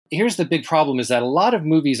Here's the big problem is that a lot of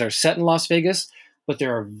movies are set in Las Vegas, but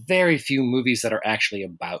there are very few movies that are actually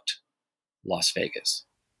about Las Vegas.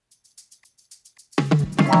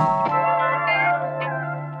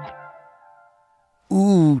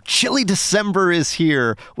 Ooh, chilly December is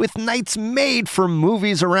here, with nights made for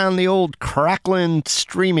movies around the old crackling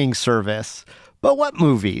streaming service. But what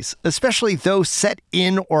movies, especially those set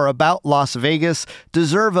in or about Las Vegas,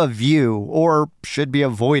 deserve a view or should be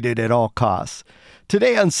avoided at all costs?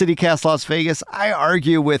 Today on CityCast Las Vegas, I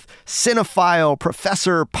argue with cinephile,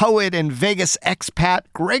 professor, poet, and Vegas expat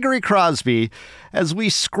Gregory Crosby as we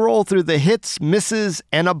scroll through the hits, misses,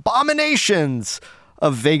 and abominations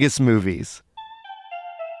of Vegas movies.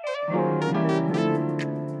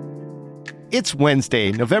 It's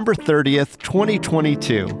Wednesday, November 30th,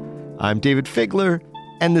 2022. I'm David Figler,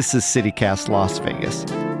 and this is CityCast Las Vegas.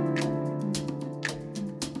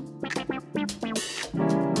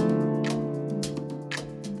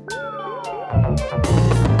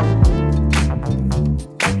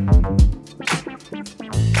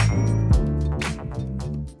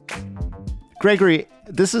 Gregory,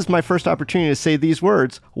 this is my first opportunity to say these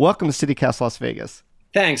words. Welcome to CityCast Las Vegas.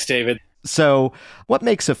 Thanks, David. So, what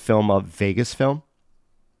makes a film a Vegas film?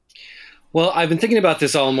 Well, I've been thinking about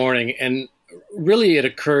this all morning, and really it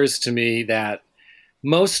occurs to me that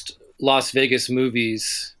most Las Vegas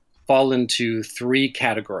movies fall into three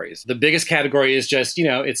categories. The biggest category is just,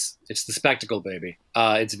 it's the spectacle, baby.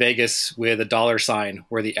 It's Vegas with a dollar sign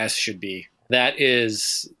where the S should be. That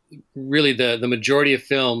is really the majority of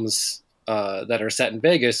films that are set in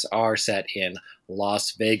Vegas are set in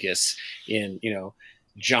Las Vegas in,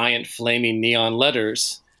 giant flaming neon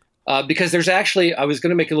letters. Because there's actually, I was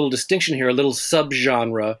going to make a little distinction here, a little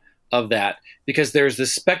subgenre of that, because there's the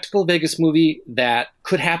spectacle Vegas movie that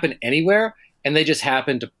could happen anywhere, and they just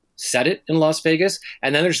happen to set it in Las Vegas.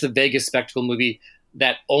 And then there's the Vegas spectacle movie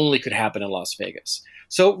that only could happen in Las Vegas.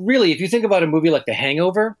 So really, if you think about a movie like The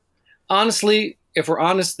Hangover, honestly, if we're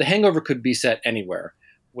honest, The Hangover could be set anywhere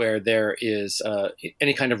where there is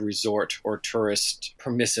any kind of resort or tourist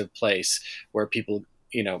permissive place where people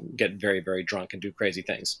get very, very drunk and do crazy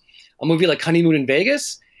things. A movie like Honeymoon in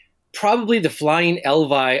Vegas, probably the Flying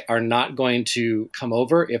Elvi are not going to come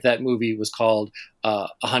over if that movie was called A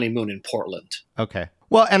Honeymoon in Portland. Okay.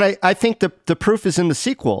 Well, and I think the proof is in the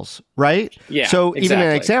sequels, right? Yeah, so exactly. Even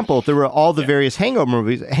an example, there were all the various Hangover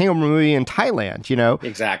movies, Hangover movie in Thailand,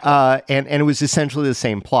 Exactly. And it was essentially the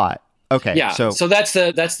same plot. Okay. Yeah. So that's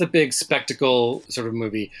the big spectacle sort of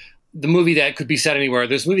movie. The movie that could be set anywhere.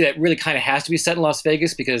 There's a movie that really kind of has to be set in Las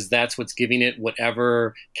Vegas because that's what's giving it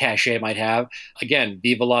whatever cachet it might have. Again,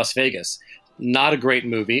 Viva Las Vegas. Not a great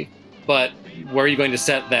movie, but where are you going to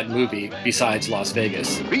set that movie besides Las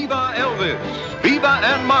Vegas? Viva Elvis! Viva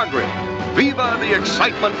Anne Margaret! Viva the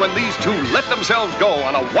excitement when these two let themselves go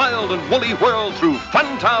on a wild and woolly whirl through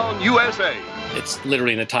Funtown, USA. It's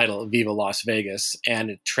literally in the title, Viva Las Vegas, and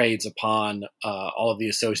it trades upon all of the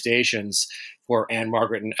associations for Anne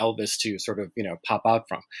Margaret and Elvis to sort of, pop out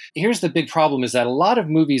from. Here's the big problem is that a lot of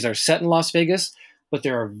movies are set in Las Vegas, but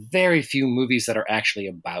there are very few movies that are actually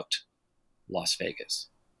about Las Vegas.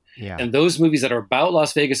 Yeah. And those movies that are about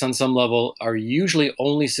Las Vegas on some level are usually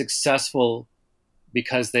only successful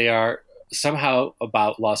because they are somehow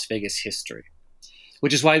about Las Vegas history,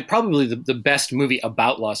 which is why probably the best movie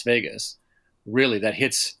about Las Vegas, really, that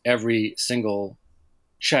hits every single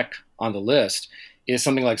check on the list, is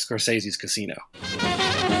something like Scorsese's Casino.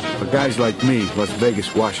 For guys like me, Las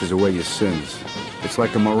Vegas washes away your sins. It's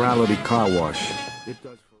like a morality car wash.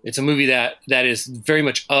 It's a movie that is very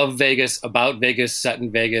much of Vegas, about Vegas, set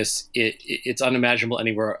in Vegas. It's unimaginable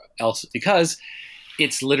anywhere else because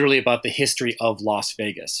it's literally about the history of Las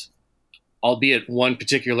Vegas, albeit one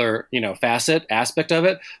particular, aspect of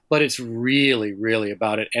it, but it's really, really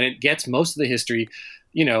about it. And it gets most of the history,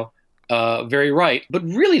 very right. But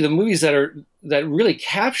really the movies that really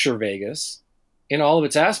capture Vegas in all of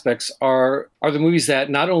its aspects are the movies that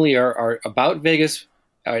not only are about Vegas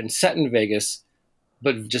and set in Vegas,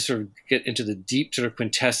 but just sort of get into the deep sort of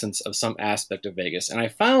quintessence of some aspect of Vegas. And I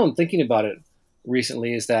found, thinking about it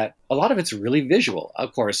recently, is that a lot of it's really visual.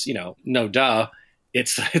 Of course, no duh.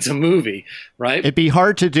 It's a movie, right? It'd be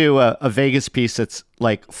hard to do a Vegas piece that's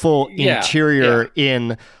like full interior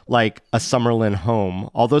in like a Summerlin home,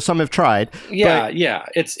 although some have tried. Yeah,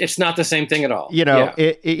 it's not the same thing at all.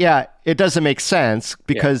 It doesn't make sense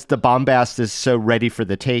because the bombast is so ready for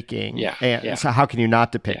the taking. So how can you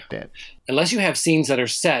not depict it? Unless you have scenes that are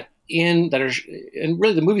set and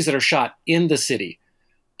really the movies that are shot in the city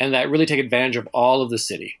and that really take advantage of all of the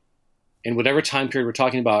city. In whatever time period we're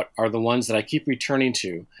talking about are the ones that I keep returning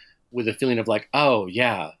to with a feeling of like, oh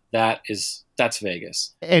yeah, that's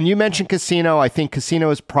Vegas. And you mentioned Casino. I think Casino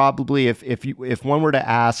is probably, if one were to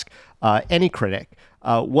ask any critic,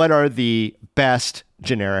 what are the best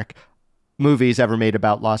generic movies ever made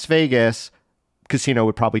about Las Vegas, Casino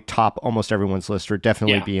would probably top almost everyone's list, or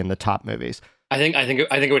definitely be in the top movies. I think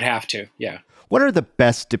it would have to. Yeah. What are the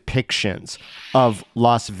best depictions of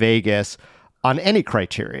Las Vegas on any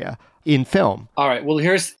criteria in film? All right. Well,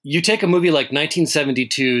 you take a movie like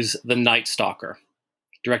 1972's The Night Stalker,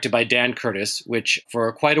 directed by Dan Curtis, which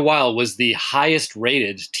for quite a while was the highest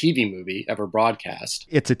rated TV movie ever broadcast.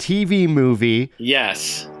 It's a TV movie.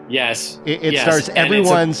 Yes. It stars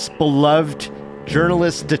everyone's beloved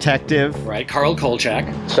journalist detective. Right, Carl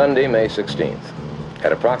Kolchak. Sunday, May 16th.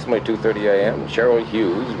 At approximately 2:30 a.m., Cheryl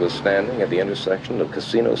Hughes was standing at the intersection of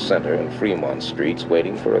Casino Center and Fremont Streets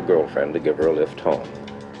waiting for a girlfriend to give her a lift home.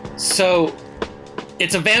 So,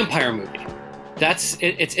 it's a vampire movie.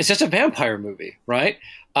 It's just a vampire movie, right?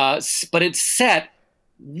 But it's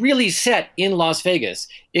really set in Las Vegas.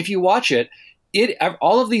 If you watch it,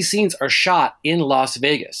 all of these scenes are shot in Las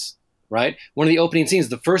Vegas, right? One of the opening scenes,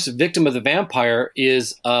 the first victim of the vampire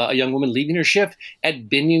is a young woman leaving her shift at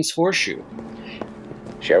Binion's Horseshoe.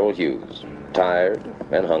 Cheryl Hughes, tired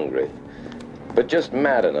and hungry, but just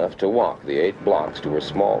mad enough to walk the 8 blocks to her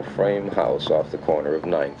small frame house off the corner of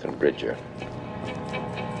 9th and Bridger.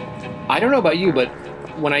 I don't know about you, but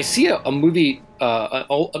when I see a movie, an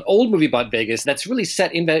old movie about Vegas that's really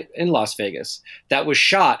set in Las Vegas, that was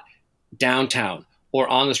shot downtown or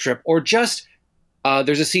on the Strip, or just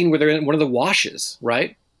there's a scene where they're in one of the washes,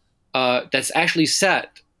 right? That's actually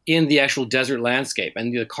set in the actual desert landscape,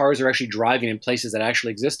 and the cars are actually driving in places that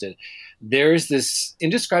actually existed. There's this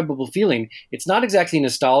indescribable feeling. It's not exactly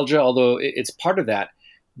nostalgia, although it's part of that,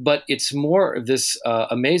 but it's more of this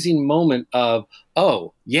amazing moment of,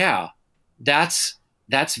 oh yeah, that's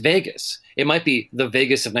Vegas. It might be the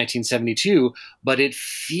Vegas of 1972, but it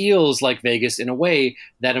feels like Vegas in a way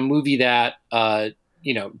that a movie that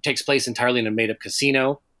takes place entirely in a made-up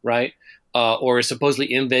casino, right? Or is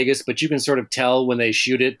supposedly in Vegas, but you can sort of tell when they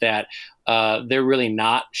shoot it that they're really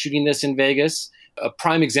not shooting this in Vegas. A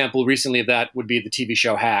prime example recently of that would be the TV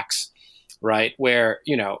show Hacks, right? Where,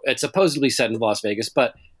 it's supposedly set in Las Vegas,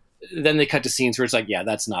 but then they cut to scenes where it's like, yeah,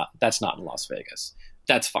 that's not in Las Vegas.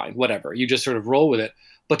 That's fine, whatever. You just sort of roll with it.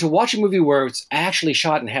 But to watch a movie where it's actually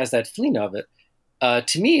shot and has that feeling of it,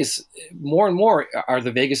 to me, is more and more are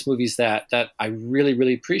the Vegas movies that I really,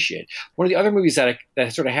 really appreciate. One of the other movies that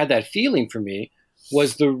sort of had that feeling for me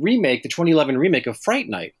was the 2011 remake of Fright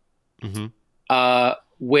Night,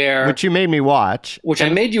 which you made me watch, I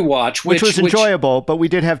made you watch, which was enjoyable, but we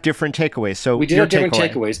did have different takeaways. So we did have different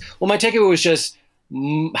takeaways. Well, my takeaway was just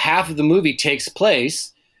half of the movie takes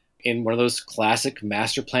place in one of those classic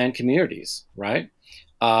master plan communities, right?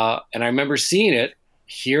 And I remember seeing it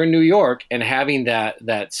here in New York and having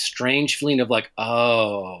that strange feeling of like,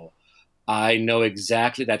 oh, I know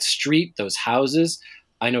exactly that street, those houses.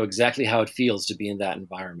 I know exactly how it feels to be in that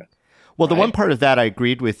environment. Well, the one part of that I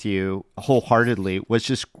agreed with you wholeheartedly was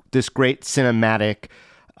just this great cinematic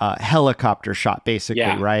helicopter shot, basically,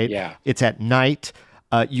 right? Yeah. It's at night.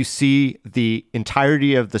 You see the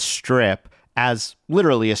entirety of the Strip as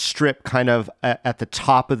literally a strip kind of at the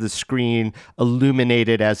top of the screen,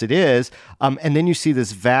 illuminated as it is. And then you see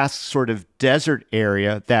this vast sort of desert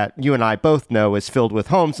area that you and I both know is filled with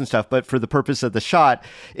homes and stuff. But for the purpose of the shot,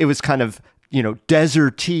 it was kind of,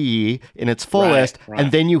 desert-y in its fullest. Right.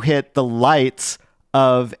 And then you hit the lights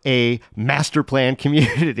of a master plan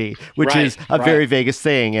community, which is a very Vegas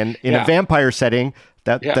thing. And in a vampire setting,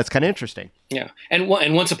 that's kind of interesting. Yeah. And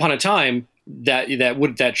once upon a time,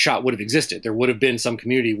 that shot would have existed. There would have been some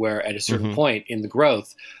community where at a certain point in the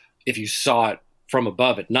growth, if you saw it from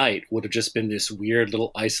above at night, would have just been this weird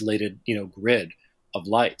little isolated, grid of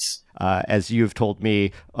lights. As you've told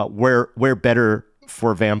me, where better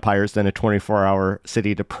for vampires than a 24-hour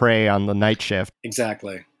city to prey on the night shift.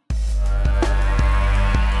 Exactly.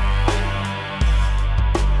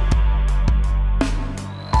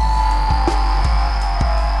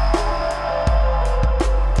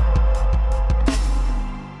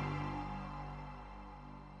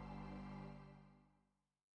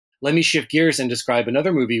 Let me shift gears and describe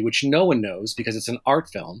another movie which no one knows because it's an art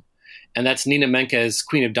film, and that's Nina Menke's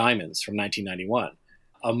Queen of Diamonds from 1991.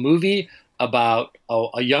 A movie about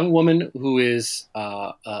a young woman who is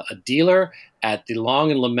a dealer at the long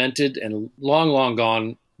and lamented and long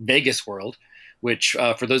gone Vegas world, which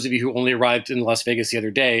for those of you who only arrived in Las Vegas the other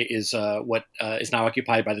day is what is now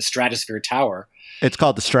occupied by the Stratosphere Tower. It's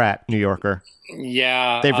called the Strat, New Yorker.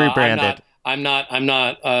 Yeah. They've rebranded. I'm not.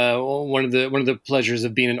 One of the pleasures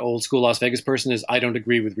of being an old school Las Vegas person is I don't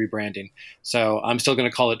agree with rebranding. So I'm still going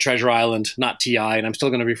to call it Treasure Island, not TI, and I'm still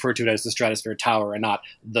going to refer to it as the Stratosphere Tower and not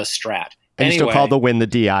the Strat. And you still call the Wynn the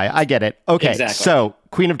DI. I get it. Okay, exactly. So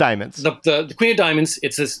Queen of Diamonds. The Queen of Diamonds.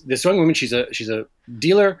 It's this young woman. She's a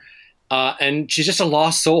dealer, and she's just a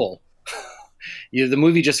lost soul. The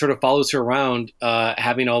movie just sort of follows her around,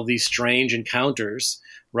 having all these strange encounters,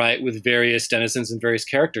 right, with various denizens and various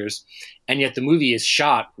characters. And yet the movie is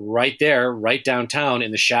shot right there, right downtown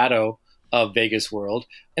in the shadow of Vegas World.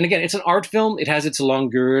 And again, it's an art film. It has its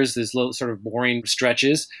longueurs, there's little sort of boring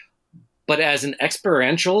stretches. But as an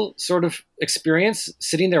experiential sort of experience,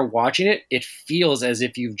 sitting there watching it, it feels as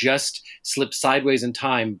if you've just slipped sideways in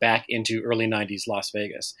time back into early 90s Las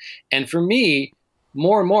Vegas. And for me,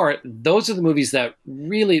 more and more, those are the movies that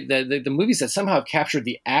really, the movies that somehow have captured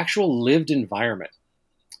the actual lived environment,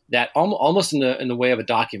 that almost in the way of a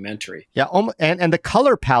documentary. Yeah, and the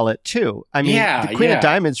color palette too. I mean, the Queen of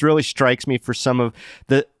Diamonds really strikes me for some of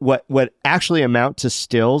the what actually amount to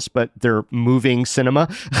stills, but they're moving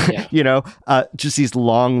cinema. Yeah. Just these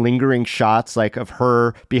long, lingering shots, like of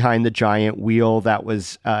her behind the giant wheel. That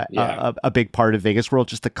was a big part of Vegas World.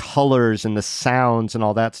 Just the colors and the sounds and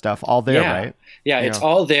all that stuff, all there, right? Yeah, it's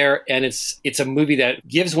all there, and it's a movie that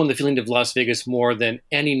gives one the feeling of Las Vegas more than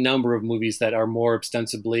any number of movies that are more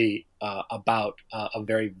ostensibly about a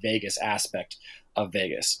very Vegas aspect of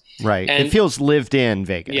Vegas. Right. And it feels lived in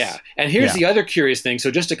Vegas. Yeah. And here's the other curious thing. So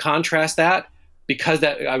just to contrast that, because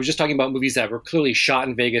that I was just talking about movies that were clearly shot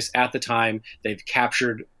in Vegas at the time, they've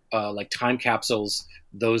captured like time capsules,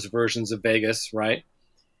 those versions of Vegas, right?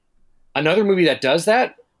 Another movie that does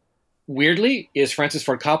that, weirdly, is Francis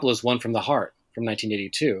Ford Coppola's One from the Heart from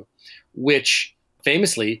 1982, which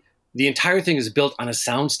famously, the entire thing is built on a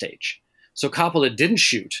soundstage. So Coppola didn't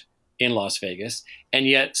shoot in Las Vegas, and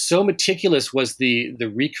yet so meticulous was the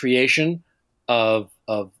recreation of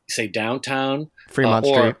say downtown Fremont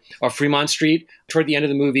Street or Fremont Street. Toward the end of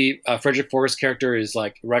the movie, Frederick Forrest's character is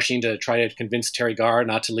like rushing to try to convince Terry Garr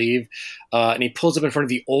not to leave, and he pulls up in front of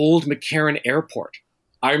the old McCarran Airport.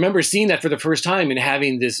 I remember seeing that for the first time and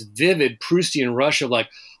having this vivid Proustian rush of like,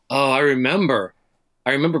 oh, I remember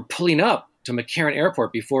pulling up to McCarran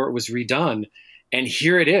Airport before it was redone. And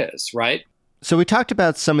here it is, right? So we talked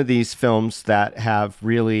about some of these films that have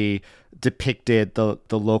really depicted the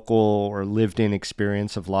local or lived-in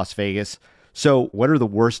experience of Las Vegas. So what are the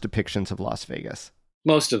worst depictions of Las Vegas?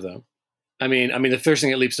 Most of them. I mean, the first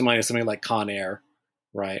thing that leaps to mind is something like Con Air,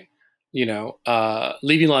 right?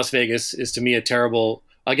 Leaving Las Vegas is to me a terrible...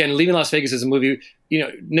 Again, Leaving Las Vegas is a movie,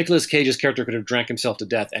 Nicolas Cage's character could have drank himself to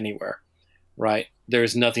death anywhere, right?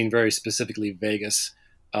 There's nothing very specifically Vegas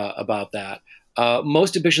about that.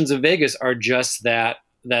 Most depictions of Vegas are just that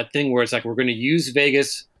thing where it's like we're going to use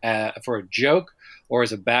Vegas for a joke or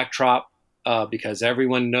as a backdrop because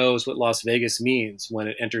everyone knows what Las Vegas means when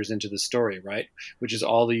it enters into the story, right? Which is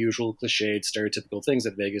all the usual cliched, stereotypical things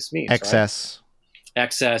that Vegas means. Excess, right?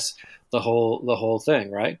 Excess, the whole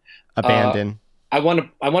thing, right? Abandon. I want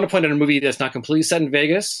to point out a movie that's not completely set in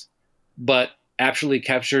Vegas, but actually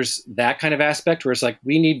captures that kind of aspect where it's like,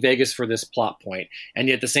 we need Vegas for this plot point. And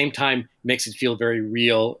yet at the same time makes it feel very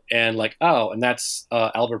real and like, oh, and that's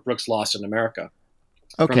Albert Brooks' Lost in America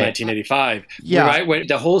from 1985. Yeah. Right? When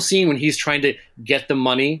the whole scene when he's trying to get the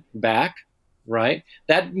money back, right?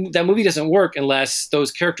 That movie doesn't work unless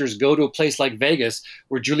those characters go to a place like Vegas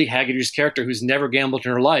where Julie Haggerty's character, who's never gambled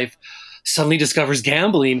in her life, suddenly discovers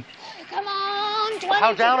gambling. Come on, 22.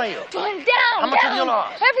 How down are you? Down. How much have you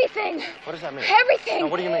lost? Everything. What does that mean? Everything. No,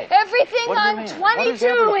 what do you mean? Everything What do you on mean? 22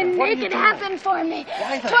 and What are make you it doing? happen for me.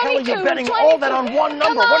 Why the 22, hell are you betting 22. all that on one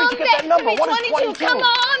number? Come Where did you get that on, number? bet What is 22? 22? Come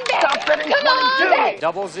on, bet. Stop betting Come on, 22.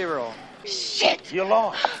 bet. 00. Shit. You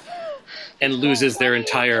lost. And loses their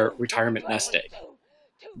entire retirement nest egg.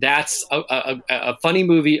 That's a funny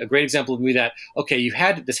movie, a great example of a movie that, okay,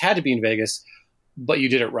 this had to be in Vegas, but you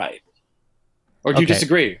did it right. Or do you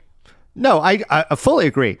disagree? No, I fully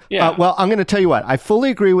agree. Yeah. Well, I'm going to tell you what. I fully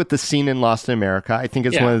agree with the scene in Lost in America. I think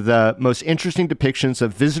it's one of the most interesting depictions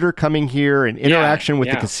of visitor coming here and interaction with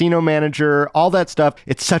the casino manager, all that stuff.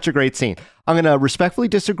 It's such a great scene. I'm going to respectfully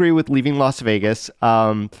disagree with Leaving Las Vegas.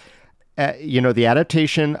 The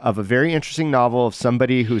adaptation of a very interesting novel of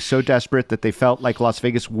somebody who's so desperate that they felt like Las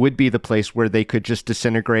Vegas would be the place where they could just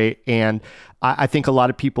disintegrate. And I think a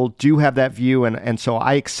lot of people do have that view. And so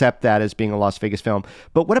I accept that as being a Las Vegas film.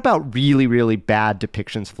 But what about really, really bad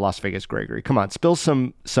depictions of Las Vegas, Gregory? Come on, spill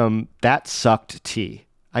some that sucked tea.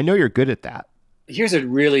 I know you're good at that. Here's a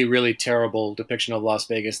really, really terrible depiction of Las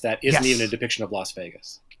Vegas that isn't even a depiction of Las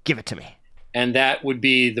Vegas. Give it to me. And that would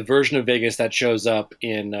be the version of Vegas that shows up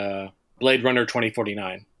in Blade Runner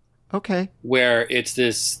 2049. Okay. Where it's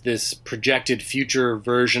this projected future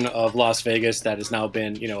version of Las Vegas that has now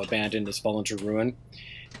been, abandoned, has fallen to ruin.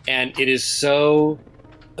 And it is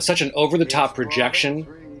such an over-the-top projection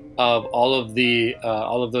of all of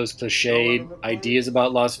those cliched ideas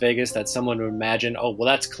about Las Vegas that someone would imagine, oh, well,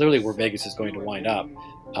 that's clearly where Vegas is going to wind up.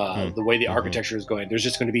 The way the architecture is going, there's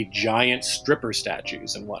just going to be giant stripper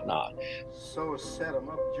statues and whatnot. So set 'em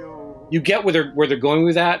up, Joe. You get where they're going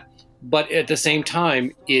with that, but at the same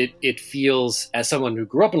time, it feels, as someone who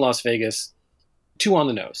grew up in Las Vegas, too on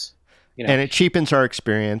the nose. And it cheapens our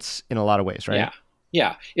experience in a lot of ways, right?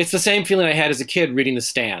 Yeah. It's the same feeling I had as a kid reading The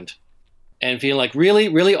Stand. And feeling like,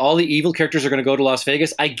 really, all the evil characters are going to go to Las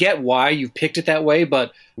Vegas. I get why you've picked it that way,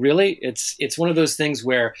 but really, it's one of those things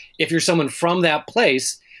where if you're someone from that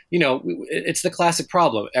place, it's the classic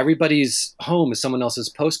problem. Everybody's home is someone else's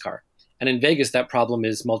postcard. And in Vegas, that problem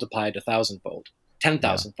is multiplied 1,000-fold,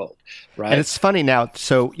 10,000-fold, right? And it's funny now.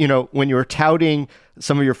 So, when you were touting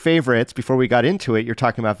some of your favorites before we got into it, you're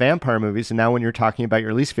talking about vampire movies. And now when you're talking about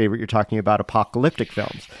your least favorite, you're talking about apocalyptic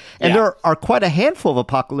films. And there are quite a handful of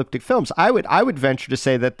apocalyptic films. I would venture to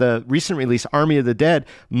say that the recent release Army of the Dead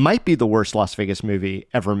might be the worst Las Vegas movie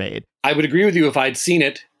ever made. I would agree with you if I'd seen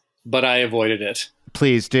it, but I avoided it.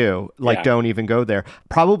 Please do. Don't even go there.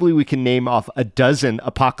 Probably we can name off a dozen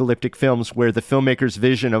apocalyptic films where the filmmaker's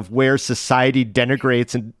vision of where society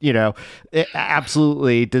denigrates and, it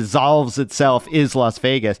absolutely dissolves itself is Las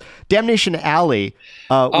Vegas. Damnation Alley.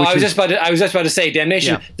 I was just about to say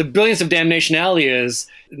Damnation. Yeah. The brilliance of Damnation Alley is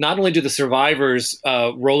not only do the survivors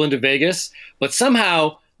roll into Vegas, but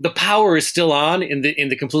somehow the power is still on in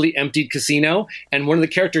the completely emptied casino, and one of the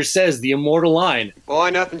characters says the immortal line: "Boy,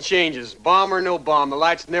 nothing changes. Bomb or no bomb, the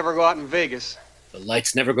lights never go out in Vegas." The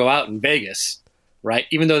lights never go out in Vegas, right?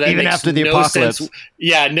 Even though that even makes after the no apocalypse. sense.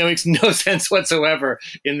 Yeah, makes no sense whatsoever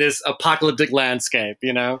in this apocalyptic landscape,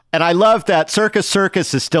 And I love that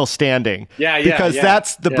Circus is still standing. Because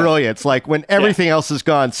that's the brilliance. Like when everything else is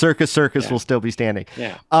gone, Circus will still be standing.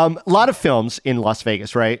 Yeah. A lot of films in Las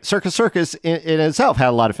Vegas, right? Circus in itself had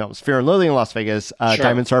a lot of films. Fear and Loathing in Las Vegas,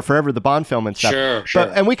 Diamonds Are Forever, the Bond film and stuff.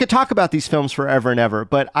 Sure. And we could talk about these films forever and ever,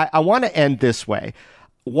 but I want to end this way.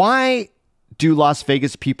 Why do Las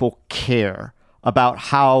Vegas people care about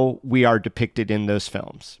how we are depicted in those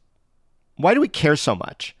films? Why do we care so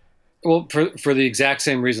much? Well, for the exact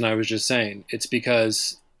same reason I was just saying. It's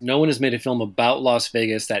because no one has made a film about Las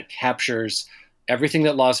Vegas that captures everything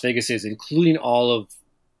that Las Vegas is, including all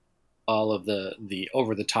of the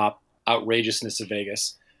over-the-top outrageousness of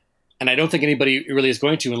Vegas. And I don't think anybody really is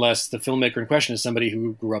going to, unless the filmmaker in question is somebody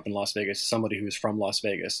who grew up in Las Vegas, somebody who is from Las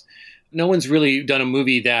Vegas. No one's really done a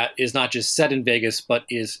movie that is not just set in Vegas, but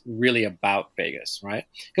is really about Vegas, right?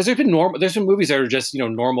 Because there's been movies that are just,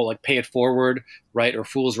 normal, like Pay It Forward, right? Or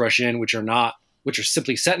Fools Rush In, which are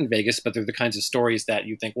simply set in Vegas, but they're the kinds of stories that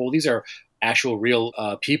you think, well, these are actual real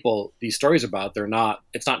people, these stories about.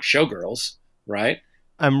 It's not Showgirls, right?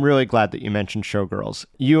 I'm really glad that you mentioned Showgirls.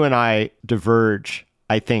 You and I diverge,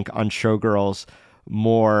 I think, on Showgirls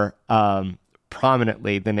more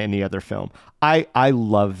prominently than any other film. I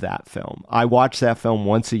love that film. I watch that film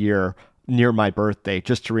once a year near my birthday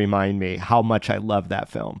just to remind me how much I love that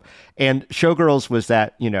film. And Showgirls was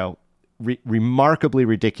that, remarkably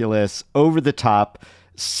ridiculous, over the top,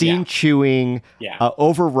 scene chewing,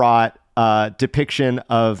 overwrought depiction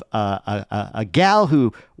of a gal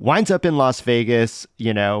who winds up in Las Vegas,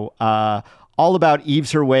 all about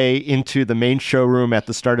eaves her way into the main showroom at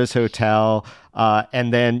the Stardust Hotel,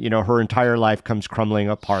 and then her entire life comes crumbling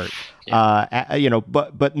apart.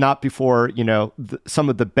 But not before some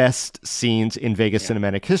of the best scenes in Vegas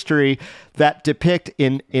cinematic history that depict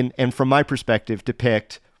and from my perspective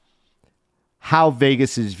depict how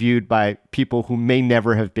Vegas is viewed by people who may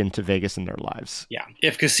never have been to Vegas in their lives. Yeah,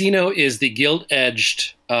 if Casino is the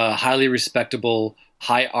gilt-edged, highly respectable,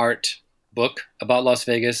 high art book about Las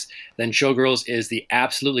Vegas, then Showgirls is the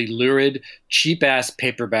absolutely lurid, cheap-ass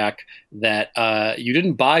paperback that you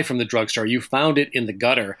didn't buy from the drugstore. You found it in the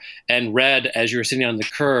gutter and read as you were sitting on the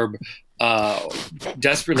curb,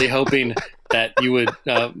 desperately hoping that you would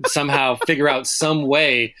somehow figure out some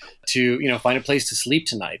way to, find a place to sleep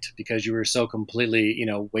tonight because you were so completely,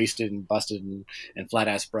 wasted and busted and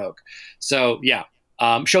flat-ass broke. So, yeah.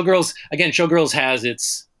 Showgirls has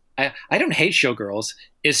its... I don't hate Showgirls.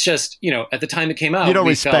 It's just, at the time it came out... You don't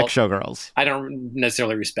respect Showgirls. I don't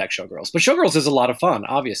necessarily respect Showgirls. But Showgirls is a lot of fun,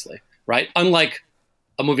 obviously, right? Unlike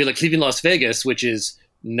a movie like Leaving Las Vegas, which is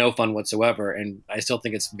no fun whatsoever, and I still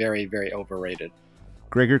think it's very, very overrated.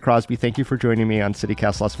 Gregor Crosby, thank you for joining me on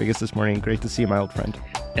CityCast Las Vegas this morning. Great to see you, my old friend.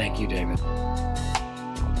 Thank you, David.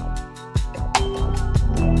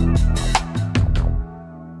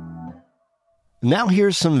 Now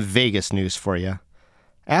here's some Vegas news for you.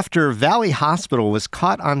 After Valley Hospital was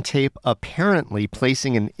caught on tape apparently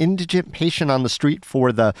placing an indigent patient on the street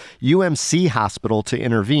for the UMC hospital to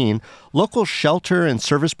intervene, local shelter and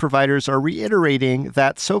service providers are reiterating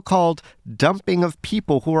that so-called dumping of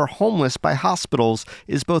people who are homeless by hospitals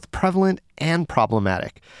is both prevalent and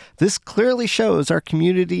problematic. This clearly shows our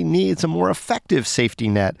community needs a more effective safety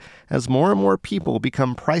net as more and more people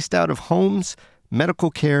become priced out of homes, medical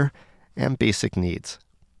care, and basic needs.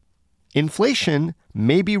 Inflation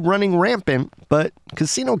may be running rampant, but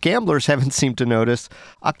casino gamblers haven't seemed to notice.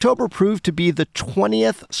 October proved to be the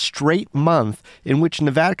 20th straight month in which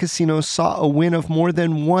Nevada casinos saw a win of more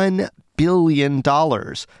than $1 billion.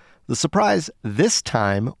 The surprise this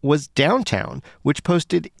time was Downtown, which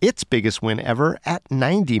posted its biggest win ever at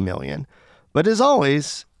 $90 million. But as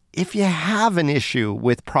always, if you have an issue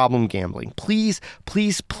with problem gambling, please,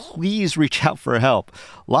 please, please reach out for help.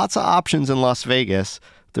 Lots of options in Las Vegas.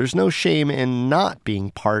 There's no shame in not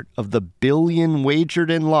being part of the billion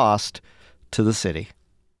wagered and lost to the city.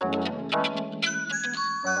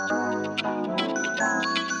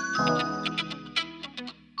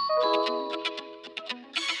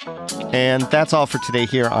 And that's all for today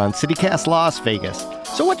here on CityCast Las Vegas.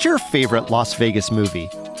 So what's your favorite Las Vegas movie?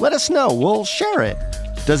 Let us know. We'll share it.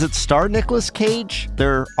 Does it star Nicolas Cage?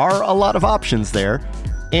 There are a lot of options there.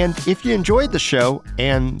 And if you enjoyed the show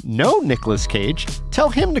and know Nicolas Cage, tell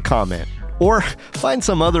him to comment. Or find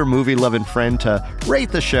some other movie-loving friend to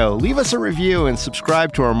rate the show, leave us a review, and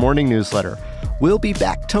subscribe to our morning newsletter. We'll be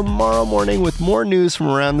back tomorrow morning with more news from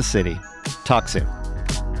around the city. Talk soon.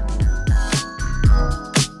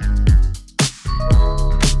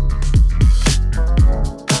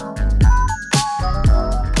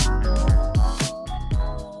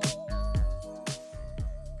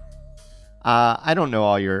 I don't know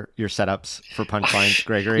all your setups for punchlines,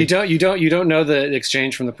 Gregory. You don't know the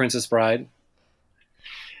exchange from The Princess Bride?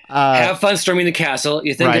 Have fun storming the castle.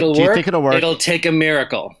 You think right. it'll Do work? you think it'll work? It'll take a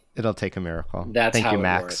miracle. It'll take a miracle. That's Thank how you, it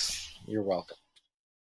Max. works. You're welcome.